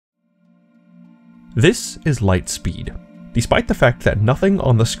This is light speed. Despite the fact that nothing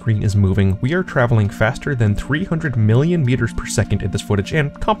on the screen is moving, we are traveling faster than 300 million meters per second in this footage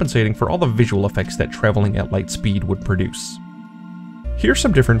and compensating for all the visual effects that traveling at light speed would produce. Here's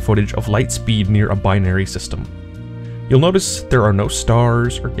some different footage of light speed near a binary system. You'll notice there are no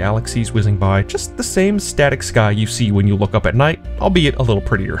stars or galaxies whizzing by, just the same static sky you see when you look up at night, albeit a little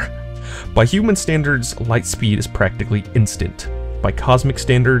prettier. By human standards, light speed is practically instant. By cosmic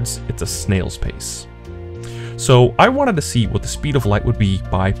standards, it's a snail's pace. So I wanted to see what the speed of light would be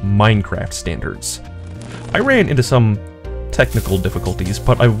by Minecraft standards. I ran into some technical difficulties,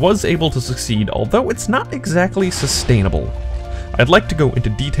 but I was able to succeed, although it's not exactly sustainable. I'd like to go into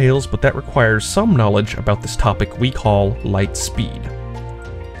details, but that requires some knowledge about this topic we call light speed.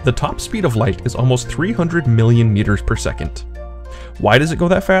 The top speed of light is almost 300 million meters per second. Why does it go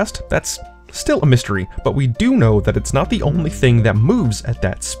that fast? That's still a mystery, but we do know that it's not the only thing that moves at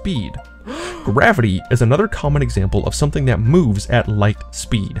that speed. Gravity is another common example of something that moves at light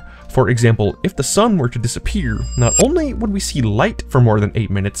speed. For example, if the sun were to disappear, not only would we see light for more than 8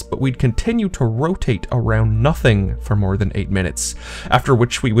 minutes, but we'd continue to rotate around nothing for more than 8 minutes, after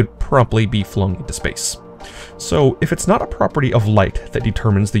which we would promptly be flung into space. So if it's not a property of light that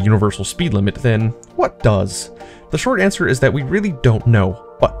determines the universal speed limit, then what does? The short answer is that we really don't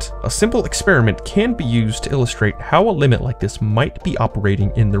know, but a simple experiment can be used to illustrate how a limit like this might be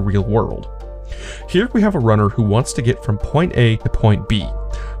operating in the real world. Here we have a runner who wants to get from point A to point B.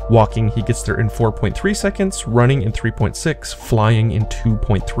 Walking, he gets there in 4.3 seconds, running in 3.6, flying in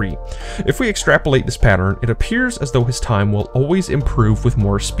 2.3. If we extrapolate this pattern, it appears as though his time will always improve with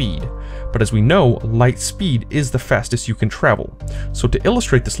more speed. But as we know, light speed is the fastest you can travel. So to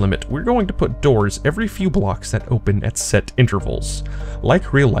illustrate this limit, we're going to put doors every few blocks that open at set intervals.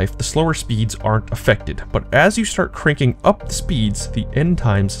 Like real life, the slower speeds aren't affected, but as you start cranking up the speeds, the end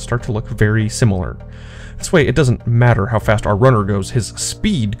times start to look very similar. This way, it doesn't matter how fast our runner goes, his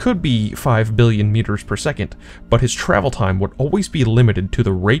speed could be 5 billion meters per second, but his travel time would always be limited to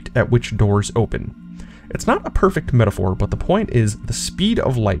the rate at which doors open. It's not a perfect metaphor, but the point is the speed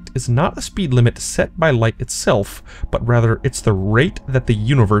of light is not a speed limit set by light itself, but rather it's the rate that the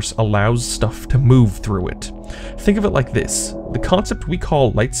universe allows stuff to move through it. Think of it like this. The concept we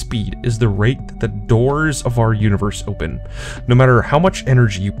call light speed is the rate that the doors of our universe open. No matter how much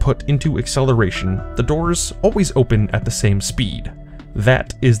energy you put into acceleration, the doors always open at the same speed.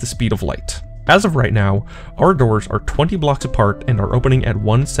 That is the speed of light. As of right now, our doors are 20 blocks apart and are opening at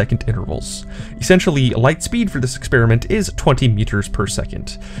 1 second intervals. Essentially, light speed for this experiment is 20 meters per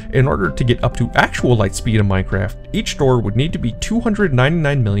second. In order to get up to actual light speed in Minecraft, each door would need to be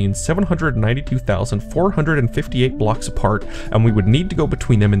 299,792,458 blocks apart, and we would need to go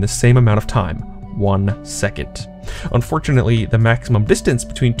between them in the same amount of time, 1 second. Unfortunately, the maximum distance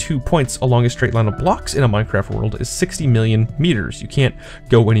between 2 points along a straight line of blocks in a Minecraft world is 60 million meters. You can't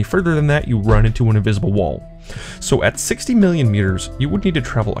go any further than that, you run into an invisible wall. So at 60 million meters, you would need to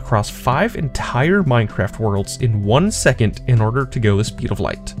travel across 5 entire Minecraft worlds in 1 second in order to go the speed of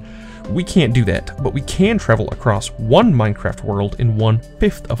light. We can't do that, but we can travel across one Minecraft world in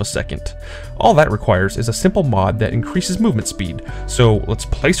 1/5 of a second. All that requires is a simple mod that increases movement speed, so let's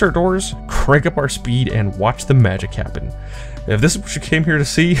place our doors, crank up our speed, and watch the magic happen. If this is what you came here to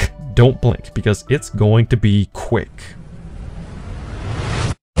see, don't blink, because it's going to be quick.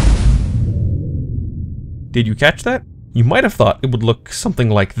 Did you catch that? You might have thought it would look something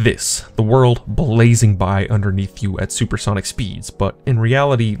like this, the world blazing by underneath you at supersonic speeds, but in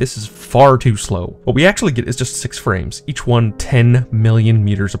reality this is far too slow. What we actually get is just 6 frames, each one 10 million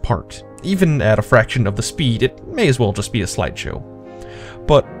meters apart. Even at a fraction of the speed, it may as well just be a slideshow.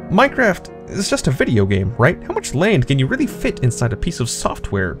 But Minecraft is just a video game, right? How much land can you really fit inside a piece of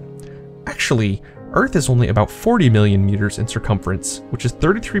software? Actually, Earth is only about 40 million meters in circumference, which is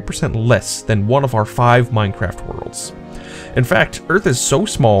 33% less than one of our 5 Minecraft worlds. In fact, Earth is so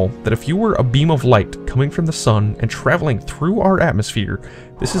small that if you were a beam of light coming from the sun and traveling through our atmosphere,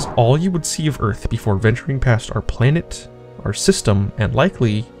 this is all you would see of Earth before venturing past our planet, our system, and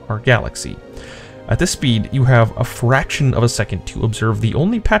likely our galaxy. At this speed, you have a fraction of a second to observe the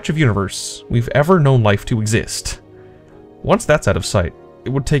only patch of universe we've ever known life to exist. Once that's out of sight, it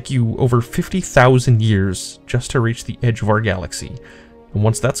would take you over 50,000 years just to reach the edge of our galaxy. And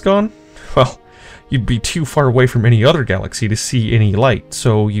once that's gone, well, you'd be too far away from any other galaxy to see any light,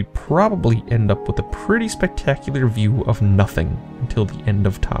 so you'd probably end up with a pretty spectacular view of nothing until the end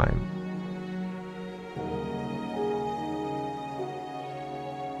of time.